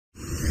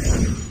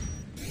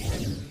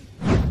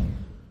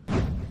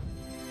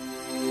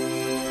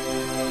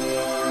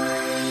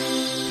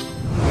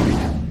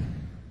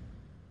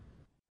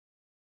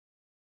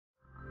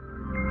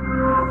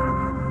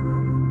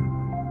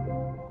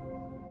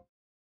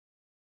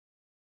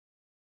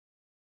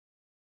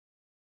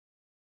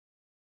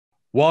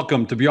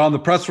Welcome to Beyond the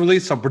Press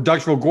Release, a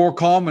production of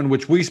Agoracom, in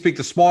which we speak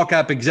to small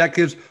cap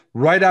executives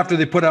right after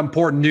they put out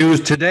important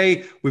news.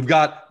 Today, we've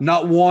got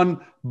not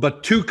one,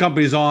 but two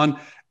companies on.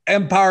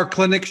 Empower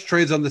Clinics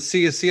trades on the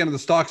CSE under the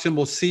stock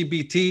symbol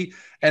CBT,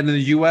 and in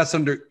the US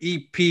under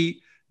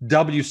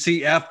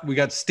EPWCF. We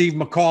got Steve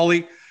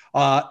McCauley.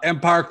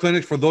 Empower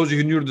Clinics, for those of you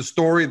who are new to the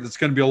story, that's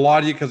going to be a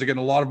lot of you because they're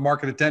getting a lot of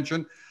market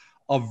attention.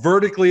 A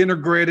vertically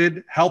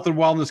integrated health and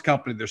wellness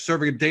company. They're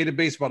serving a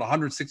database of about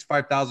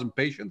 165,000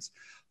 patients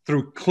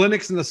through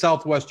clinics in the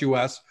Southwest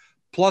US,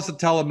 plus a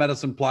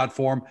telemedicine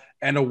platform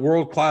and a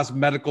world-class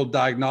medical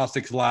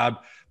diagnostics lab.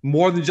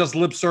 More than just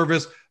lip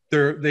service,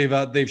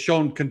 they've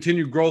shown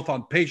continued growth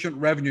on patient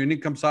revenue and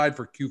income side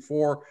for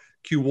Q4,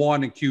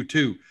 Q1, and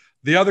Q2.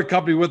 The other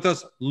company with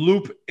us,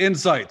 Loop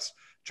Insights,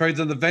 trades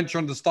on the venture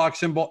on the stock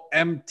symbol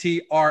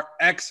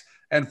MTRX,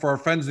 and for our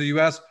friends in the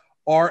US,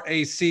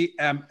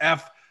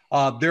 RACMF.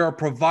 They're a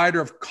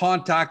provider of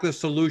contactless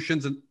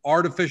solutions and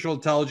artificial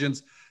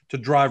intelligence to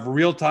drive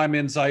real-time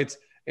insights,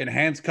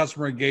 enhance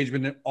customer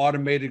engagement, and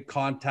automated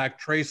contact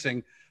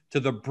tracing to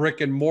the brick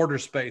and mortar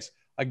space.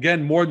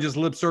 Again, more than just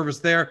lip service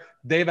there.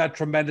 They've had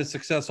tremendous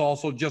success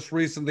also. Just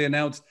recently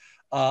announced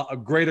a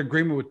great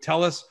agreement with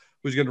TELUS,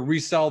 who's going to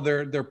resell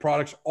their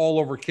products all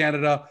over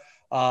Canada.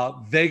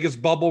 Vegas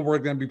Bubble, we're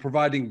going to be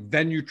providing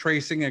venue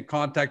tracing and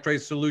contact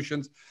trace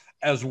solutions,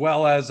 as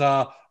well as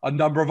a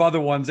number of other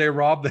ones. Hey,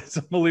 Rob, that's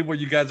unbelievable what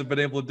you guys have been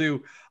able to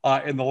do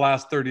in the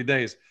last 30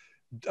 days.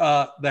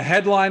 The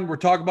headline we're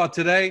talking about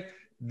today,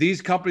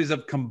 these companies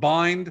have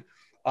combined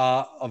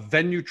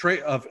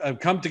have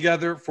come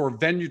together for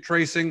venue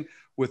tracing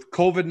with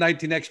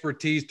COVID-19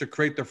 expertise to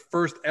create their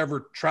first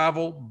ever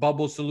travel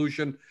bubble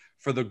solution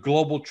for the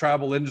global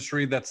travel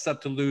industry that's set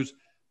to lose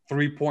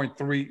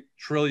 $3.3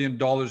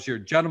 trillion a year.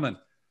 Gentlemen,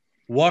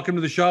 welcome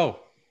to the show.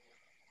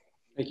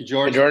 Thank you,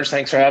 George. Hey, George,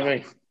 thanks for having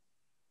me.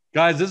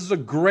 Guys, this is a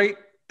great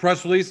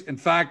press release. In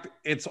fact,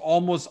 it's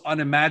almost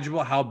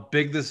unimaginable how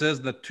big this is.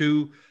 The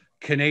two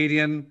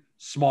Canadian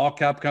small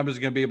cap companies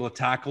are going to be able to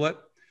tackle it.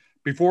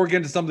 Before we get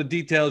into some of the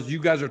details, you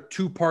guys are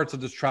two parts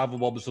of this travel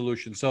bubble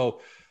solution.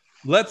 So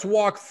let's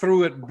walk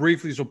through it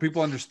briefly so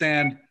people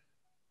understand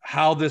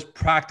how this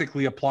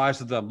practically applies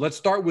to them. Let's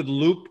start with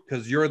Loop,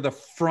 because you're the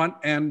front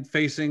end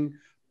facing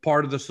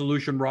part of the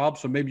solution, Rob.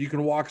 So maybe you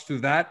can walk us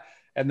through that,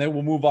 and then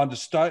we'll move on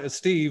to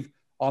Steve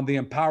on the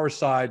Empower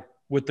side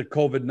with the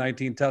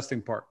COVID-19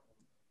 testing part.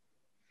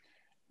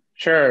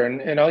 Sure,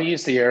 and I'll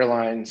use the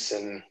airlines,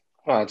 and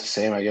well, it's the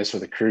same, I guess,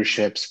 with the cruise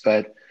ships.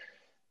 But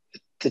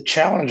the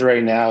challenge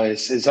right now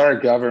is our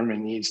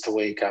government needs to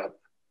wake up.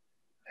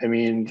 I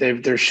mean,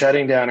 they're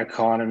shutting down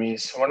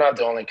economies. We're not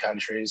the only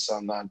country, so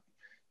I'm not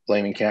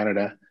blaming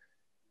Canada.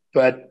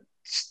 But,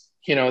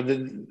 you know,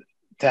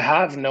 to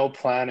have no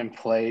plan in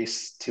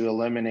place to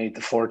eliminate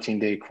the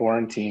 14-day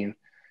quarantine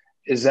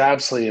is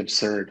absolutely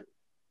absurd.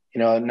 You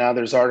know, now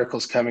there's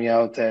articles coming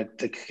out that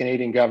the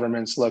Canadian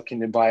government's looking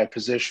to buy a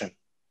position.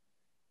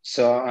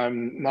 So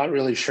I'm not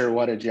really sure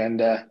what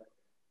agenda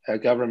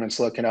government's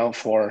looking out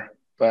for,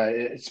 but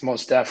it's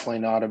most definitely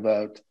not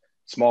about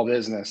small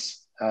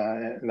business.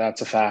 And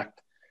that's a fact.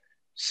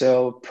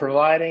 So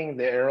providing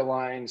the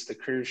airlines, the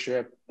cruise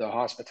ship, the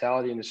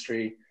hospitality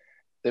industry,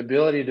 the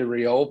ability to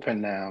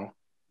reopen now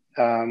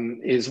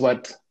is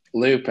what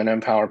Loop and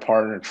Empower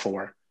partnered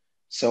for.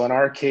 So in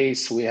our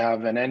case, we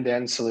have an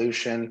end-to-end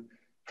solution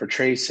for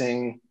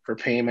tracing, for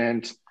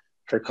payment,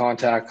 for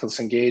contactless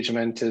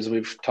engagement, as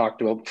we've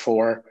talked about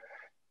before.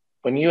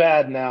 When you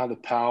add now the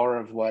power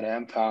of what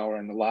Empower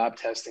and the lab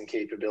testing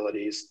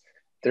capabilities,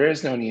 there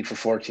is no need for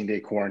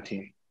 14-day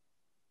quarantine.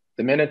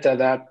 The minute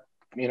that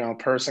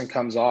person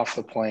comes off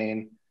the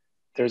plane,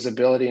 there's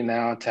ability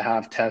now to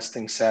have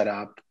testing set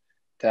up,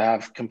 to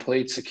have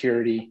complete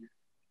security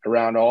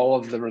around all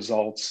of the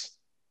results,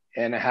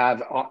 and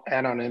have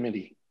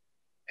anonymity.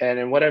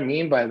 And what I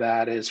mean by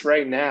that is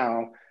right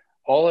now,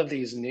 all of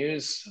these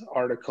news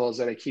articles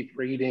that I keep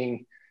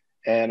reading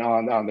and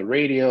on the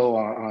radio,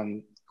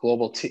 on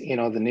global,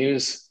 the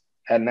news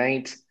at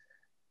night,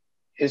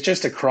 is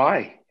just a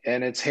cry.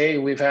 And it's, hey,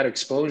 we've had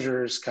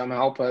exposures, come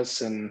help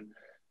us. And,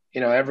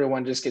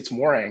 everyone just gets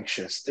more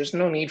anxious. There's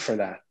no need for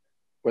that.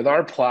 With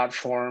our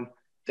platform,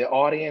 the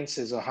audience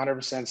is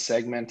 100%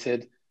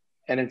 segmented,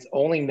 and it's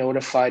only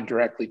notified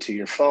directly to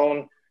your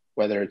phone,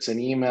 whether it's an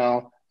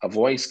email, a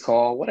voice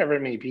call, whatever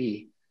it may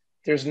be.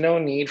 There's no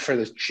need for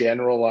this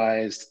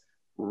generalized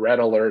red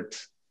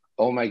alert.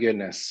 Oh my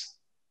goodness.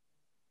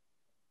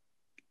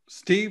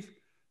 Steve,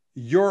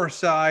 your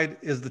side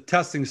is the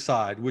testing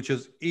side, which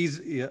is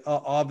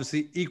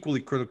obviously equally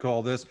critical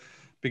of this,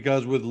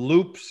 because with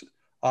Loops,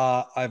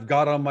 I've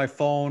got on my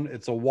phone,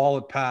 it's a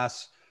wallet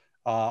pass.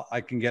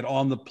 I can get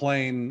on the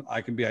plane. I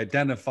can be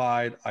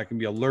identified. I can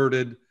be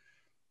alerted.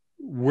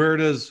 Where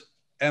does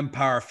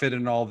Empower fit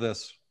in all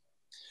this?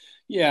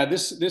 Yeah,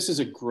 this is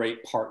a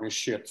great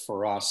partnership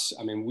for us.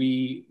 I mean,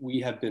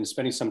 we have been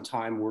spending some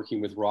time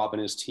working with Rob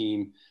and his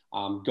team,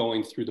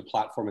 going through the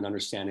platform and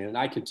understanding. And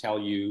I can tell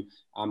you,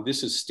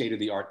 this is state of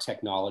the art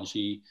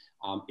technology.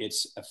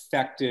 It's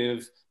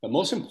effective, but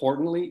most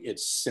importantly,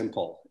 it's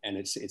simple and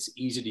it's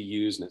easy to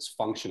use and it's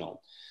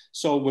functional.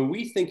 So when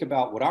we think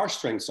about what our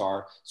strengths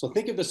are, so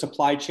think of the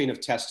supply chain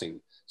of testing.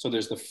 So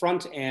there's the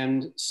front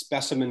end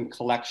specimen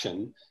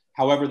collection,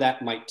 however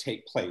that might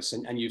take place.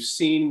 And you've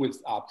seen with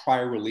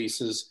prior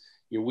releases,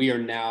 we are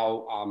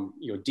now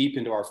deep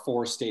into our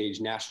 4-stage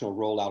national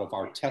rollout of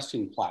our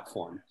testing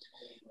platform.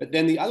 But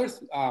then the other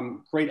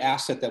great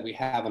asset that we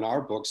have in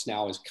our books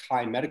now is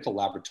Kai Medical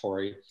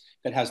Laboratory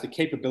that has the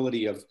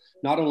capability of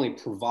not only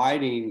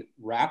providing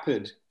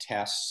rapid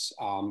tests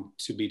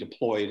to be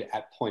deployed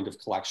at point of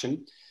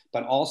collection,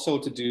 but also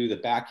to do the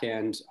back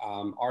end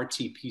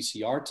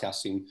RT-PCR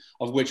testing,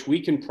 of which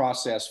we can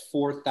process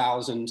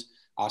 4,000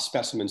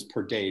 specimens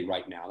per day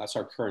right now. That's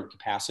our current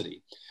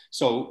capacity.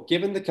 So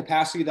given the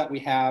capacity that we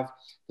have,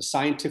 the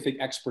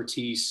scientific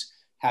expertise,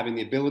 having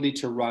the ability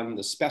to run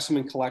the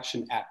specimen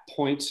collection at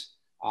point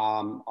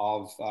at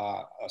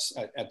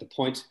the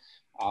point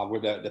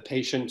where the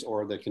patient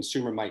or the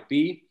consumer might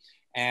be,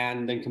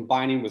 and then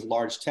combining with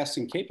large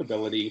testing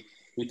capability,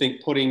 we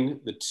think putting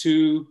the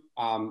two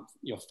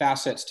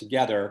facets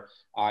together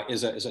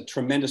is a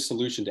tremendous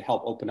solution to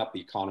help open up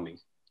the economy.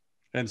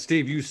 And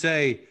Steve, you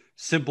say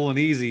simple and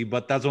easy,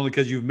 but that's only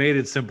because you've made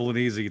it simple and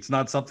easy. It's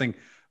not something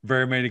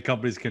very many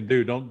companies can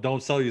do.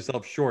 Don't sell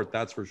yourself short.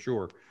 That's for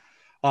sure.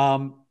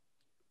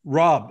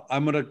 Rob,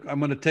 I'm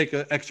gonna take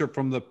an excerpt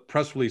from the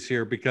press release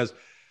here, because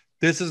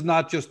this is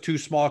not just two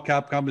small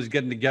cap companies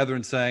getting together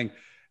and saying,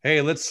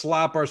 "Hey, let's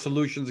slap our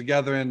solutions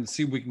together and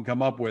see what we can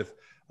come up with."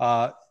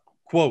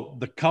 Quote,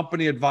 the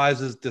company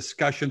advises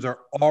discussions are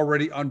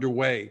already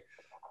underway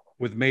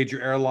with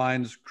major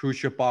airlines, cruise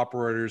ship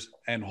operators,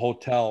 and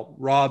hotel.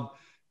 Rob,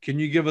 can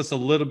you give us a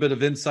little bit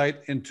of insight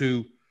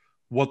into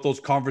what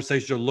those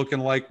conversations are looking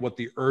like, what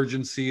the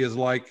urgency is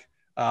like,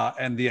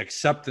 and the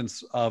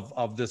acceptance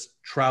of this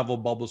travel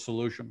bubble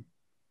solution?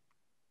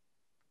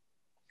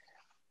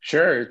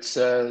 Sure,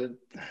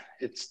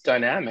 it's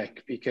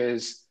dynamic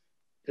because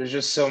there's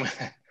just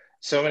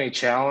so many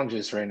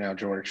challenges right now,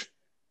 George.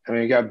 I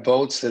mean, you got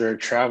boats that are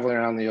traveling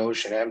around the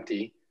ocean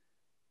empty.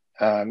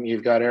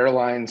 You've got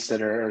airlines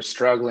that are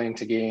struggling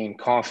to gain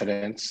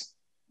confidence.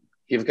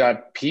 You've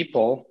got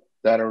people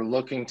that are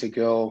looking to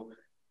go,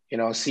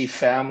 see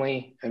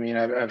family. I mean,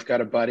 I've got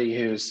a buddy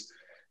who's,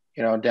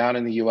 down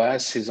in the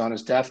U.S. who's on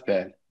his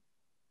deathbed.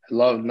 I'd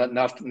love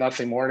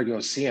nothing more to go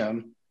see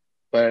him,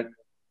 but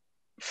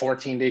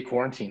 14-day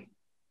quarantine,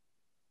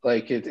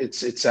 like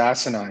it's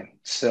asinine.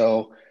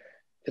 So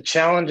the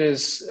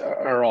challenges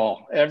are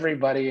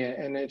everybody,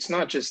 and it's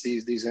not just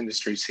these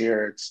industries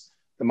here. It's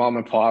the mom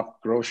and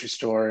pop grocery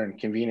store and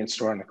convenience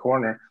store on the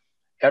corner.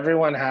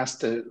 Everyone has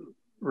to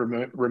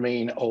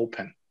remain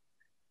open.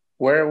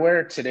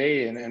 Where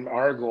today, and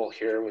our goal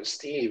here with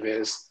Steve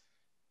is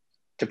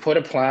to put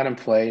a plan in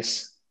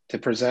place, to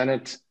present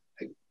it,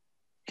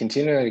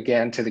 continue it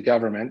again to the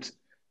government,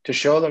 to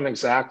show them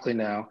exactly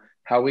now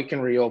how we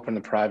can reopen the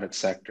private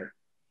sector.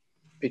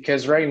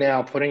 Because right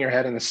now, putting your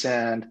head in the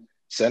sand,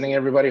 sending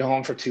everybody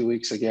home for 2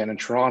 weeks again in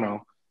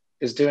Toronto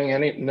is doing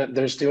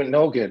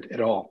no good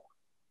at all.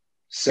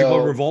 So people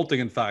are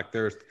revolting. In fact,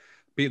 there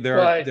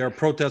are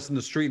protests in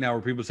the street now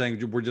where people are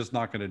saying we're just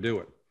not going to do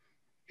it.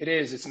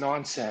 It's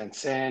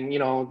nonsense. And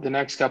the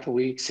next couple of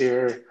weeks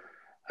here,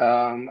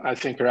 I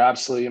think are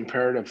absolutely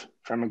imperative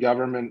from a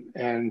government,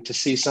 and to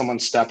see someone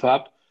step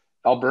up.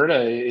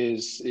 Alberta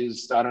is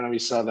I don't know if you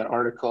saw that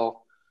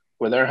article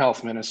with their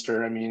health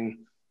minister. I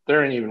mean,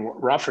 they're in even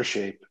rougher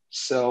shape.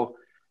 So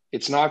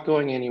it's not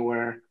going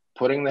anywhere.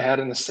 Putting the head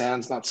in the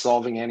sand's not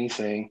solving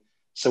anything.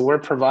 So we're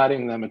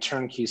providing them a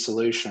turnkey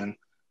solution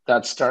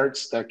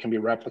that can be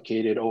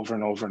replicated over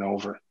and over and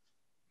over.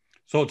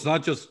 So it's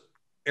not just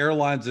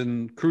airlines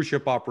and cruise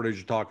ship operators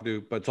you're talking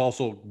to, but it's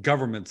also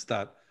governments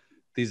that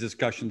these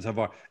discussions have.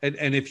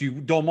 And if you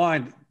don't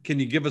mind, can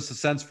you give us a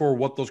sense for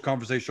what those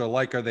conversations are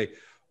like? Are they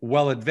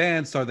well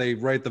advanced? Are they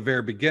right at the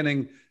very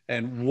beginning?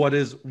 And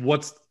what's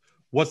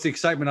the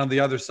excitement on the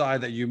other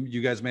side that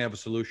you guys may have a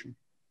solution?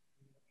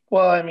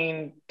 Well, I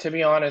mean, to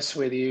be honest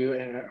with you,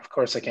 and of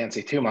course I can't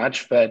say too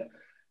much, but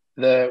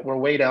we're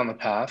way down the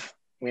path.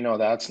 We know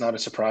that's not a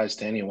surprise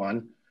to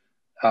anyone.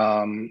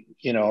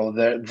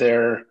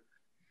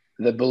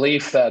 The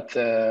belief that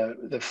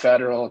the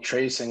federal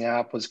tracing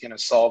app was going to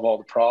solve all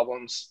the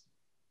problems,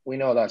 we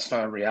know that's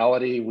not a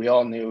reality. We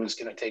all knew it was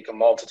going to take a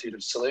multitude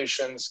of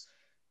solutions,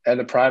 and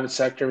the private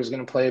sector was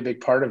going to play a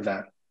big part of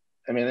that.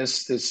 I mean,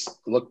 this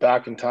look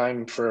back in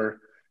time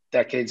for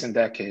decades and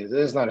decades.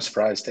 This is not a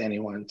surprise to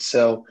anyone.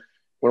 So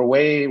we're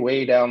way,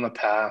 way down the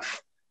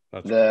path. The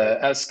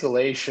great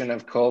escalation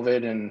of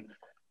COVID and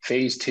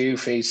phase 2,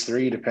 phase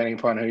 3, depending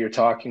upon who you're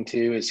talking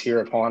to, is here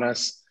upon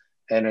us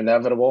and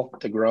inevitable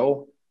to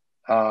grow.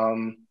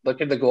 Look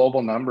at the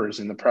global numbers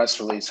in the press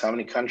release. How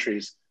many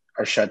countries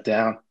are shut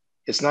down?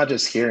 It's not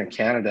just here in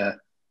Canada.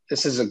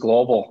 This is a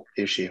global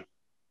issue.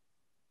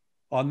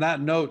 On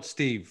that note,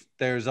 Steve,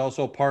 there's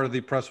also part of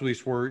the press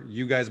release where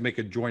you guys make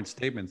a joint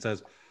statement. It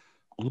says,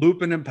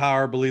 Loop and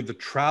Empower believe the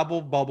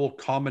travel bubble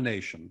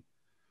combination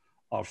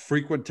of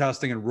frequent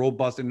testing and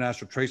robust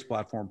international trace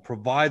platform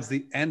provides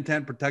the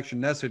end-to-end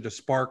protection necessary to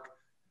spark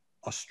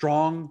a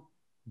strong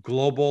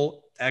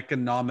global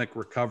economic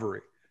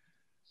recovery.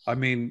 I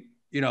mean,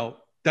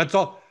 that's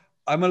all.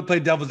 I'm going to play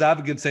devil's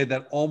advocate and say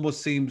that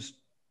almost seems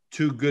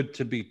too good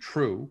to be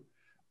true.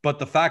 But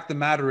the fact of the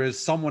matter is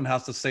someone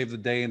has to save the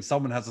day and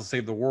someone has to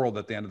save the world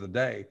at the end of the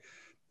day.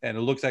 And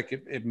it looks like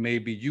it may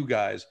be you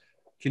guys.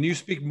 Can you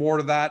speak more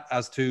to that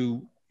as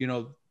to,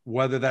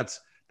 whether that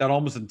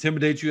almost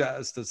intimidates you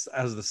as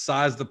the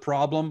size of the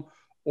problem,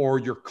 or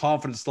your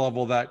confidence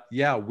level that,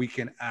 yeah, we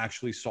can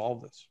actually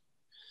solve this?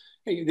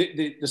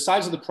 Hey, the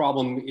size of the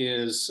problem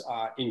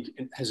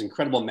has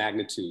incredible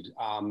magnitude.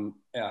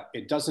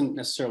 It doesn't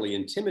necessarily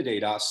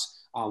intimidate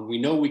us. We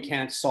know we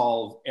can't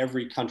solve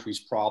every country's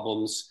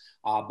problems,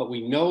 but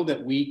we know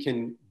that we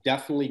can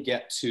definitely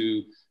get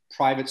to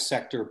private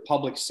sector,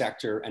 public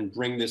sector, and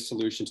bring this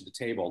solution to the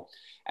table.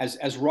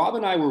 As Rob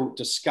and I were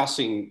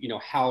discussing,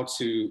 how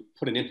to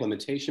put an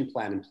implementation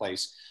plan in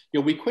place,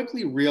 we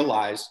quickly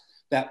realized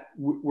that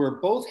we're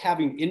both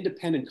having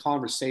independent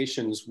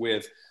conversations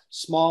with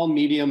small,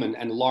 medium,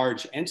 and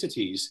large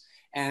entities.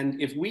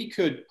 And if we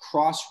could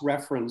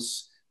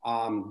cross-reference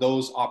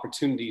those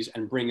opportunities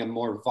and bring a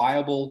more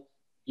viable,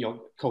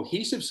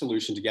 cohesive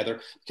solution together,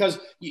 because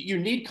you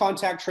need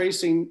contact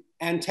tracing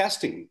and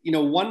testing.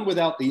 One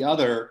without the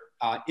other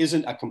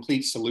isn't a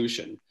complete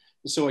solution.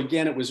 So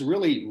again, it was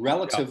really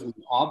relatively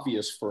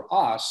obvious for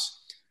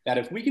us that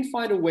if we can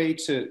find a way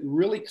to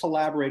really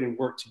collaborate and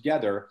work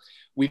together,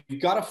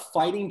 we've got a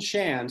fighting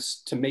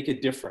chance to make a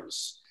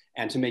difference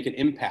and to make an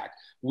impact.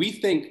 We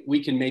think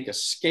we can make a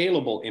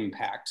scalable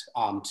impact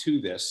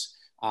to this.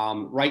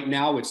 Right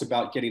now, it's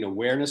about getting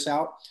awareness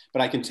out,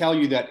 but I can tell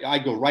you that I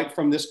go right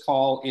from this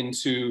call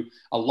into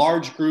a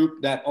large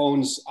group that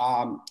owns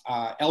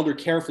elder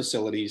care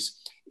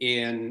facilities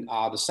in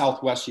the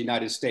Southwest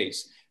United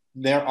States.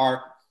 There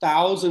are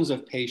thousands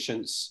of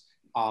patients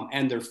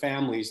and their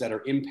families that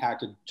are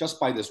impacted just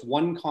by this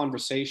one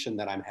conversation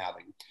that I'm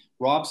having.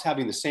 Rob's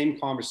having the same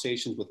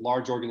conversations with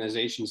large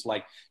organizations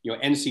like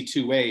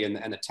NC2A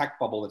and the tech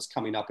bubble that's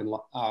coming up in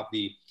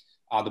the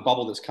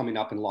bubble that's coming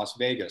up in Las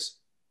Vegas.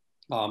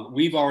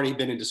 We've already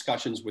been in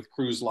discussions with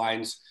cruise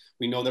lines.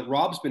 We know that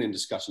Rob's been in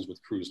discussions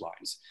with cruise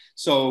lines.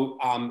 So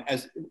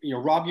as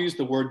Rob used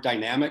the word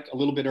dynamic a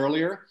little bit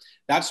earlier.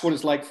 That's what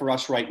it's like for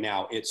us right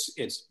now.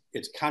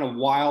 It's kind of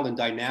wild and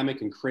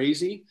dynamic and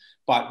crazy,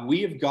 but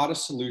we have got a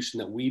solution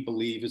that we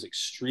believe is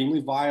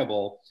extremely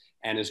viable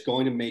and is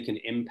going to make an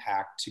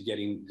impact to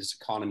getting this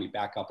economy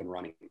back up and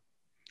running.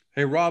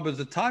 Hey, Rob, is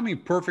the timing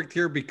perfect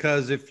here?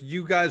 Because if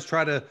you guys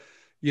try to,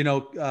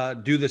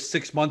 do this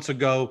 6 months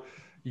ago,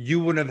 you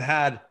wouldn't have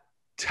had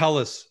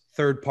TELUS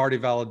third-party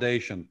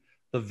validation,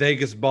 the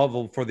Vegas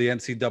bubble for the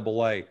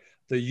NCAA,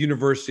 the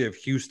University of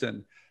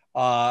Houston.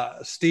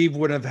 Steve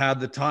would have had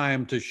the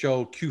time to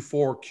show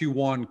Q4,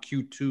 Q1,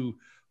 Q2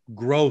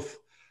 growth,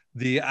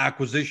 the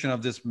acquisition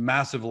of this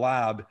massive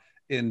lab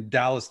in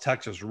Dallas,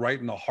 Texas, right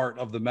in the heart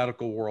of the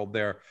medical world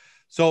there.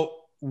 So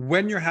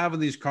when you're having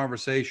these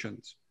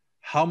conversations,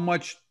 how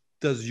much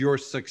does your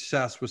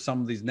success with some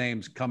of these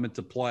names come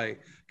into play?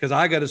 Because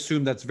I got to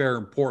assume that's very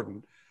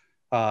important.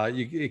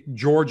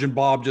 George and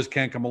Bob just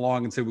can't come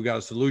along and say we got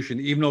a solution,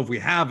 even though if we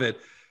have it,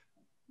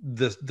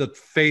 the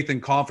faith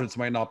and confidence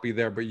might not be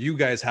there, but you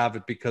guys have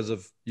it because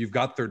of you've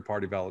got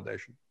third-party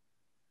validation.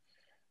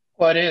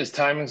 Well, it is.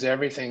 Timing's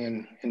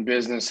everything in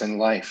business and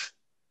life.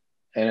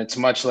 And it's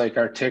much like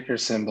our ticker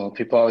symbol.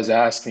 People always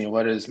ask me,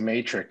 what is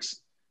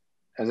Matrix?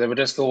 As I would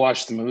just go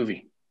watch the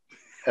movie.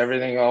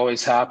 Everything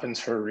always happens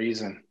for a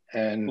reason.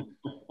 And,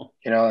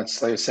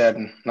 it's like I said,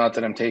 not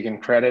that I'm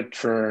taking credit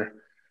for,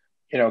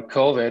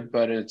 COVID,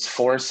 but it's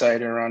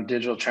foresight around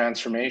digital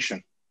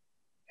transformation.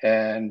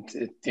 And,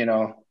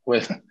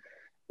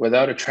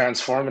 without a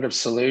transformative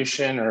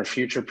solution or a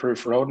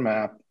future-proof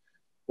roadmap,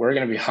 we're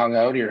going to be hung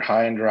out here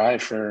high and dry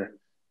for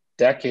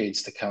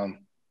decades to come.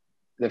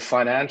 The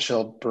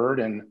financial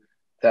burden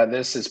that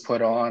this has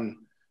put on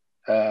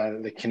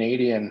the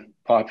Canadian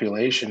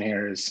population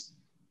here is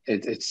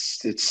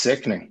it's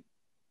sickening.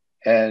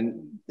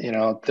 And,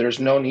 there's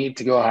no need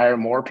to go hire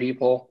more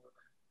people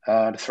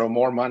to throw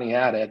more money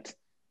at it.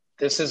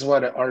 This is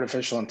what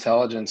artificial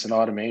intelligence and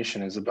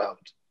automation is about.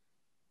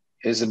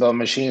 It's about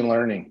machine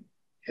learning.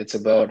 It's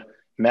about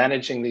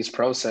managing these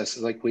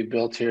processes like we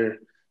built here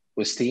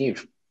with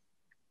Steve.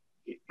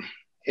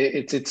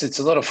 It's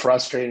a little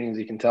frustrating, as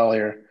you can tell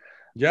here.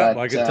 Yeah,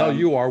 but, I can tell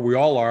you are. We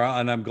all are,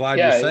 and I'm glad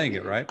you're saying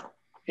it, right?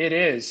 It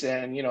is,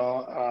 and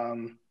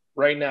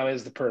right now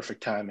is the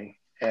perfect timing.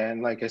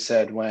 And like I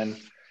said, when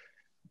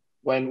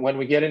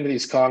we get into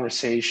these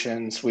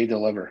conversations, we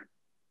deliver.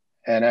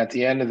 And at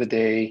the end of the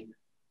day,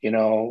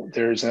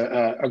 there's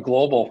a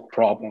global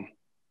problem.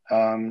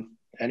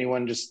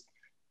 Anyone just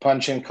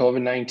punch in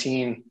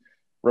COVID-19,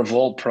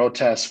 revolt,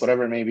 protests,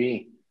 whatever it may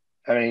be.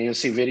 I mean, you'll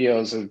see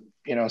videos of,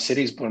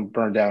 cities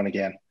burned down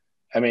again.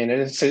 I mean,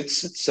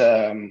 it's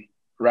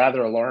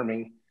rather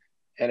alarming,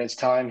 and it's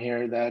time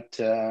here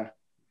that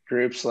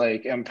groups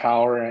like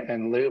Empower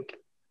and Loop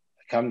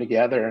come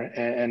together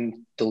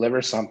and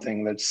deliver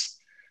something that's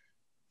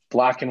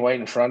black and white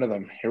in front of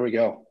them. Here we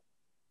go.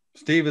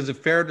 Steve, is it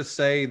fair to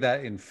say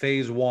that in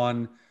phase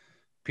one,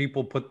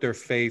 people put their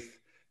faith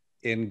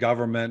in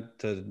government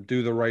to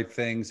do the right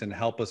things and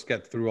help us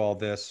get through all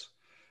this?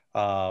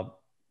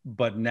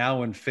 But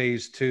now in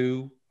phase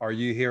two, are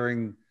you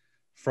hearing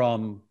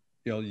from,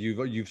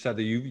 you've said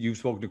that you've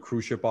spoken to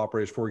cruise ship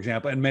operators, for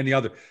example, and many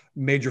other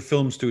major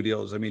film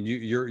studios. I mean,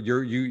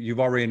 you've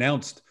already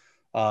announced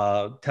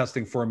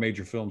testing for a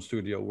major film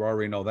studio. We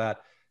already know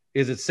that.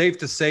 Is it safe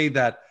to say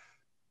that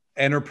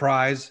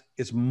enterprise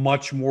is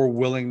much more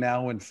willing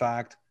now, in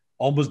fact,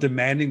 almost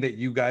demanding that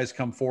you guys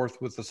come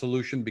forth with a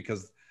solution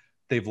because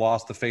they've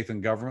lost the faith in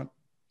government?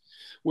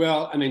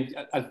 Well, I mean,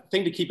 a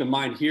thing to keep in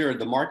mind here,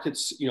 the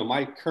markets,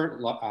 my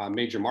current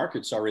major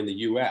markets are in the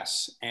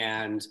US,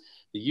 and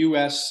the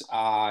US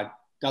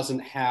doesn't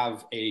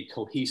have a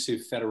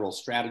cohesive federal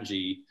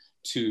strategy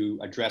to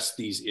address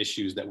these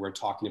issues that we're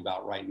talking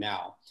about right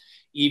now.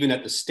 Even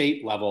at the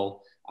state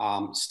level,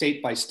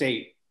 state by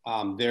state,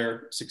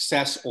 their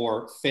success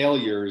or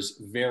failures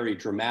vary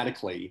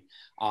dramatically.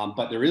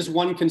 But there is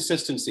one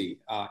consistency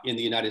in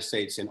the United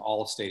States, in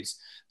all states.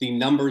 The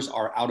numbers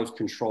are out of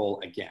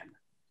control again.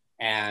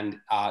 And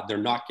they're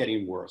not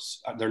getting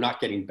worse. They're not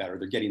getting better.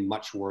 They're getting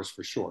much worse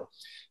for sure.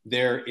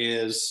 There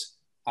is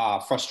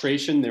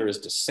frustration. There is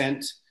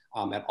dissent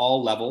at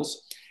all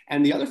levels.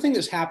 And the other thing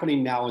that's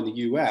happening now in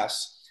the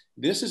US,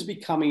 this is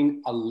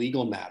becoming a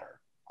legal matter.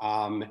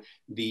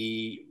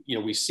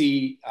 We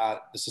see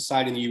the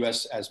society in the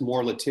US as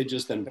more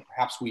litigious than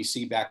perhaps we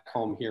see back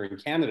home here in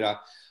Canada.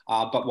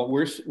 But what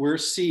we're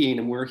seeing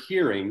and we're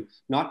hearing,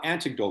 not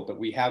anecdote, but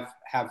we have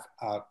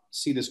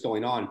see this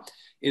going on,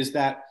 is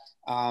that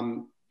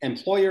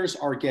employers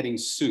are getting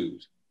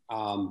sued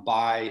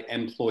by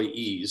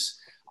employees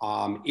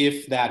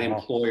if that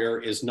employer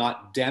is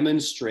not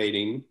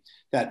demonstrating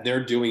that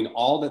they're doing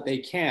all that they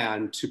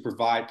can to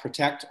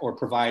protect or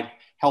provide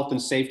health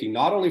and safety,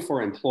 not only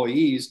for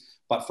employees,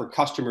 but for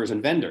customers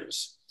and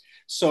vendors.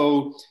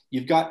 So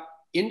you've got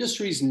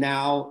industries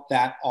now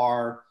that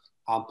are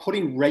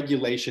putting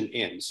regulation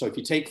in. So if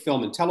you take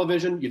film and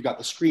television, you've got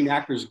the Screen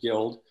Actors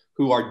Guild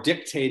who are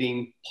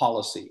dictating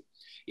policy.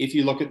 If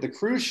you look at the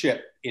cruise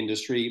ship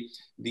industry,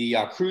 the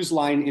Cruise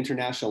Line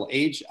International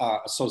Age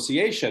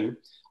Association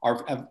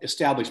have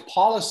established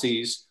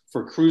policies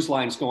for cruise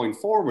lines going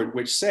forward,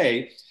 which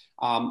say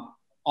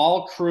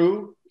all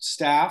crew,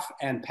 staff,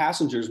 and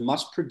passengers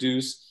must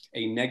produce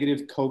a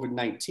negative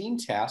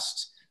COVID-19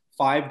 test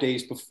 5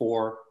 days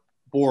before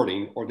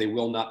boarding, or they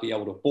will not be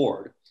able to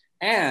board.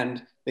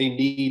 And they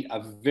need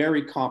a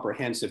very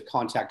comprehensive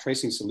contact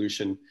tracing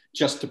solution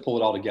just to pull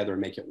it all together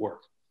and make it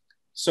work.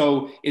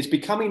 So it's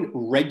becoming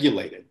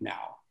regulated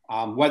now.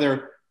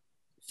 Whether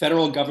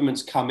federal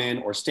governments come in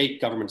or state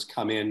governments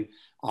come in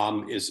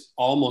is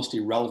almost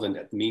irrelevant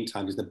at the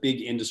meantime, because the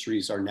big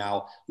industries are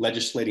now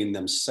legislating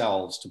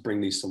themselves to bring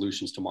these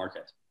solutions to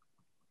market.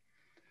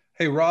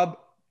 Hey, Rob,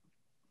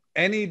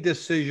 any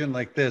decision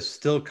like this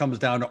still comes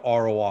down to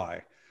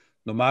ROI.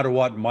 No matter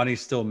what, money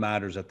still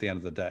matters at the end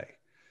of the day.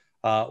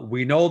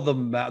 We know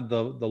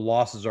the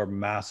losses are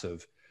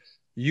massive.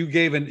 You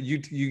gave me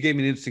an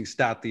interesting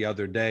stat the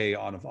other day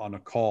on a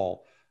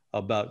call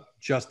about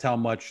just how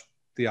much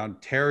the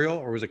Ontario,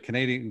 or was it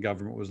Canadian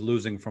government, was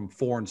losing from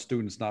foreign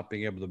students not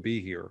being able to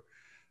be here.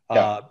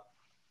 Yeah.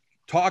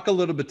 Talk a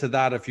little bit to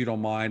that, if you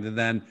don't mind. And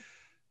then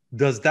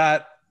does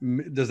that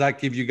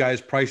give you guys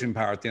pricing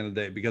power at the end of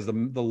the day? Because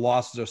the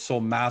losses are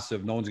so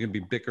massive, no one's going to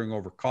be bickering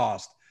over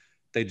cost.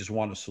 They just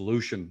want a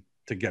solution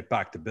to get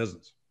back to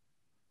business.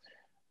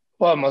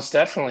 Well, most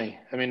definitely.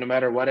 I mean, no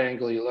matter what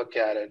angle you look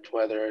at it,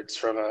 whether it's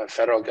from a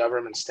federal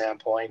government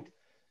standpoint,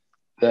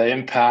 the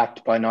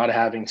impact by not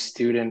having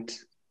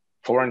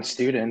foreign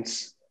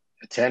students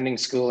attending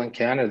school in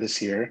Canada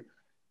this year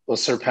will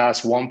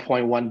surpass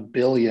 $1.1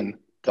 billion.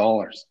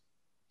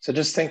 So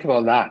just think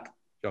about that.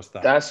 Just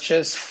that. That's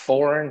just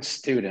foreign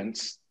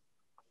students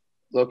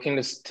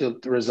looking to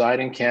reside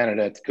in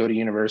Canada to go to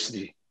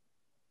university.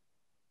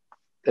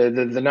 The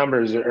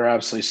numbers are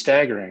absolutely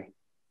staggering.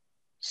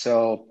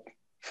 So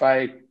if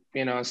I,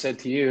 said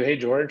to you, hey,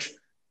 George,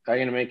 I'm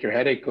going to make your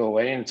headache go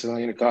away and it's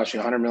only going to cost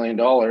you $100 million,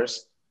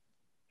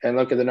 and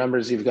look at the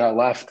numbers you've got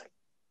left.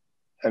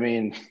 I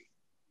mean,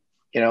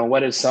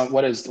 what is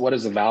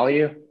the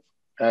value?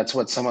 That's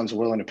what someone's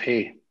willing to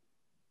pay.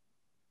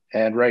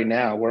 And right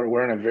now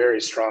we're in a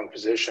very strong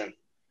position.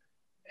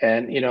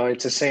 And,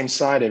 it's the same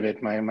side of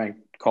it. My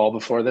call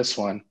before this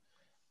one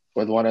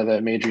with one of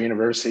the major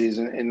universities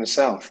in the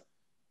South,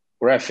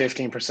 we're at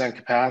 15%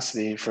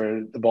 capacity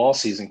for the ball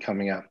season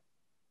coming up.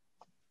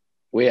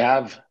 We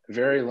have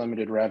very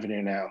limited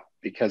revenue now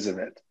because of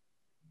it.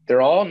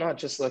 They're all not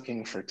just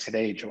looking for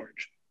today,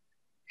 George.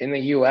 In the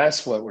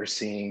US, what we're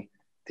seeing,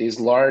 these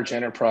large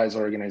enterprise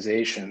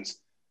organizations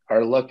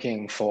are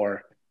looking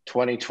for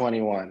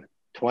 2021,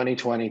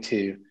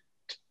 2022,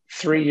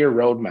 3-year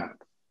roadmap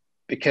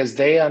because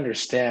they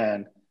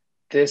understand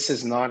this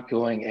is not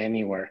going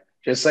anywhere.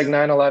 Just like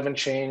 9/11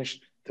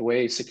 changed the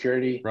way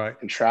security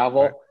and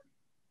travel,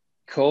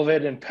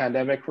 COVID and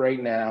pandemic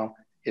right now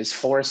is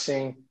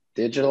forcing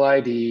digital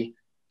ID,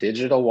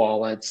 digital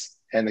wallets,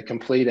 and the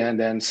complete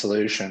end-to-end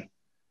solution.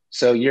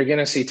 So you're going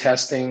to see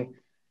testing.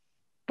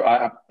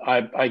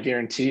 I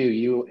guarantee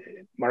you,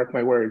 mark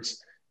my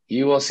words,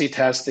 you will see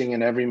testing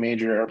in every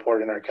major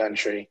airport in our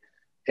country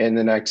in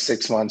the next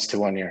 6 months to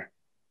 1 year.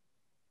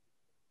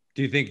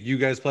 Do you think you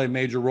guys play a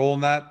major role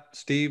in that,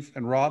 Steve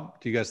and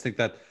Rob? Do you guys think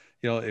that,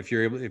 if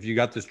you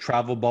got this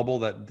travel bubble,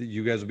 that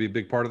you guys will be a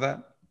big part of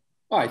that?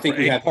 Well, I think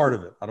we have part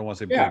of it. I don't want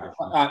to say bigger.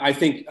 I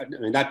think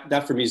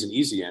that for me is an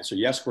easy answer.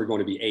 Yes, we're going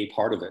to be a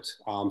part of it,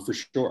 for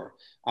sure.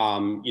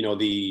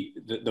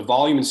 The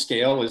volume and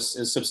scale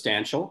is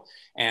substantial,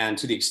 and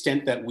to the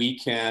extent that we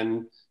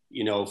can,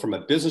 from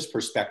a business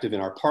perspective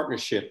in our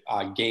partnership,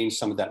 gain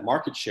some of that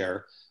market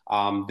share,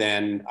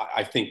 then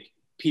I think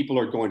people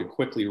are going to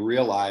quickly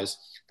realize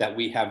that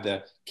we have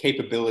the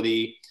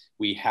capability,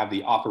 we have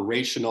the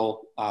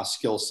operational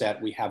skill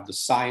set, we have the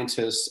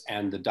scientists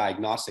and the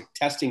diagnostic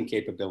testing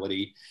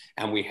capability,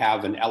 and we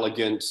have an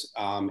elegant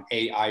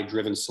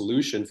AI-driven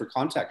solution for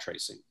contact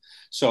tracing.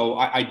 So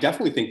I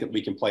definitely think that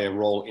we can play a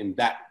role in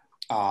that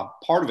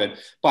part of it.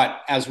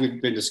 But as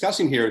we've been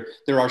discussing here,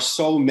 there are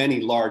so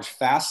many large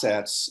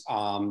facets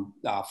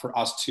for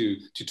us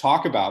to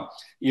talk about.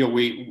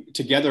 We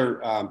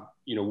together,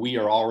 we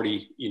are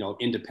already,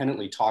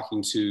 independently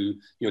talking to,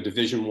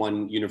 Division I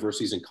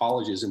universities and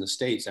colleges in the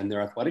States and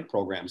their athletic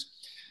programs.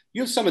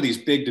 You have some of these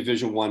big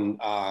Division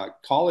I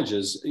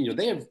colleges,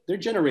 they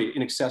generate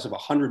in excess of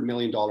 $100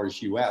 million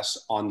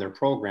US on their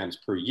programs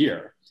per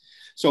year.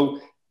 So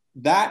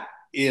that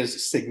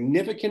is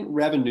significant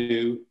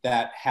revenue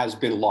that has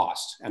been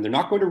lost, and they're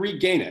not going to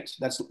regain it.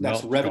 That's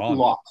revenue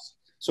lost.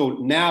 So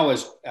now,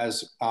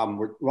 as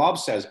Rob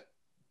says,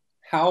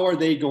 how are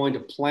they going to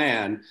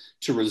plan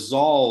to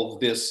resolve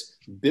this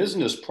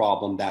business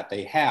problem that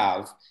they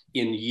have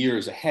in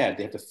years ahead?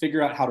 They have to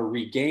figure out how to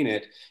regain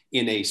it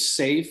in a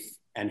safe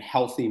and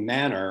healthy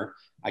manner,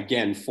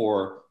 again,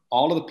 for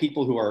all of the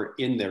people who are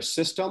in their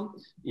system,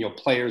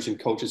 players and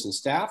coaches and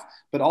staff,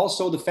 but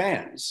also the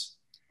fans.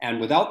 And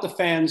without the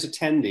fans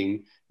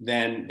attending,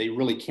 then they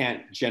really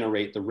can't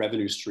generate the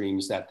revenue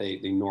streams that they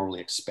normally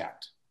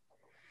expect.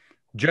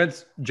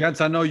 Gents,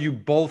 I know you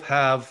both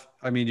have,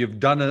 you've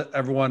done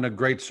everyone a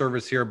great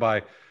service here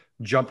by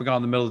jumping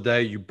on the middle of the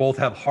day. You both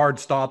have hard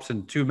stops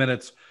in 2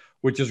 minutes,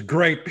 which is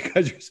great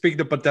because you're speaking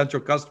to potential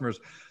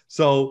customers.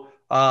 So,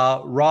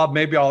 Rob,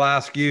 maybe I'll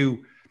ask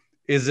you,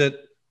 is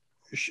it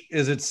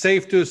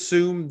safe to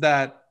assume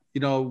that,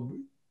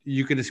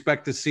 you can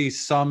expect to see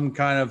some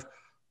kind of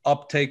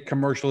uptake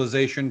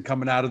commercialization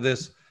coming out of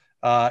this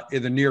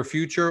in the near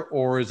future,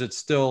 or is it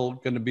still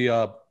going to be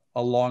a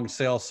long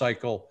sales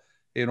cycle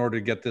in order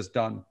to get this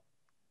done?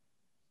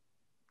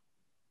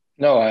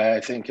 No, I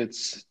think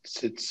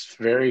it's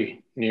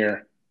very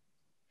near.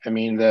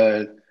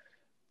 The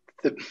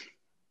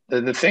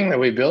thing that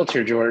we built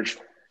here, George,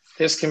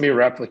 this can be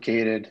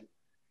replicated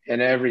in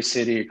every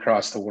city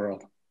across the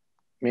world.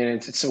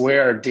 It's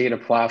our data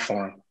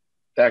platform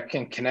that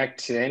can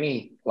connect to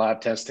any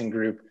lab testing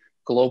group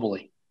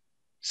globally.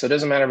 So it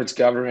doesn't matter if it's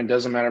government,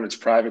 doesn't matter if it's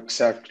private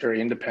sector,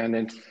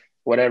 independent,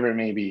 whatever it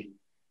may be.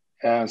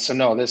 So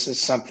no, this is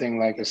something,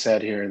 like I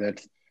said here,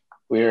 that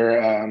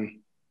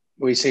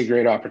we see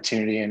great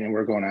opportunity and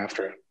we're going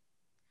after it.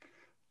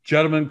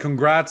 Gentlemen,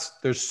 congrats.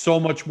 There's so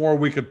much more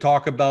we could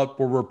talk about,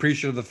 but we're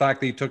appreciative of the fact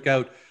that you took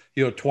out,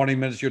 20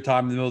 minutes of your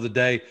time in the middle of the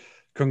day.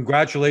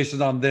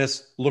 Congratulations on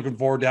this. Looking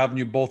forward to having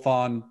you both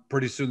on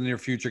pretty soon in the near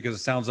future, because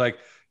it sounds like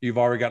you've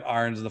already got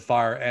irons in the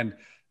fire. And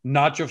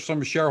not just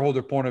from a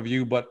shareholder point of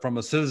view, but from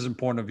a citizen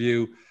point of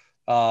view,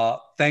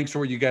 thanks for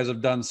what you guys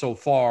have done so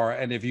far.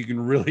 And if you can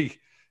really,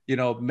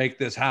 make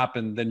this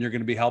happen, then you're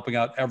going to be helping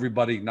out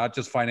everybody, not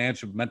just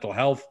financial, mental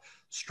health,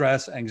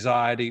 stress,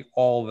 anxiety,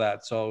 all of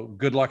that. So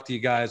good luck to you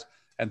guys.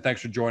 And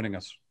thanks for joining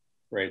us.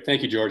 Great.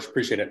 Thank you, George.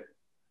 Appreciate it.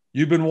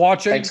 You've been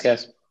watching. Thanks,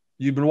 guys.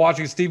 You've been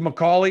watching Steve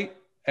McCauley.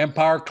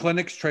 Empire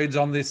Clinics trades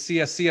on the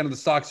CSC under the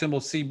stock symbol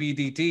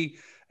CBDT.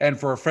 And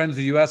for our friends in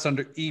the US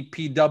under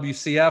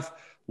EPWCF.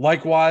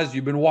 Likewise,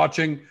 you've been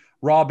watching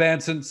Rob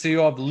Anson,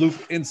 CEO of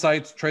Loop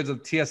Insights, trades on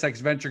the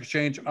TSX Venture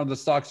Exchange under the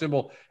stock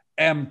symbol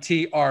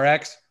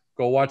MTRX.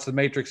 Go watch The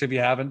Matrix if you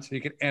haven't, so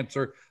you can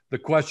answer the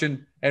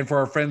question. And for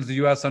our friends in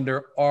the US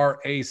under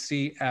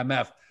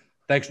RACMF.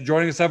 Thanks for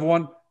joining us,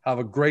 everyone. Have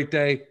a great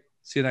day.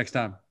 See you next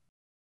time.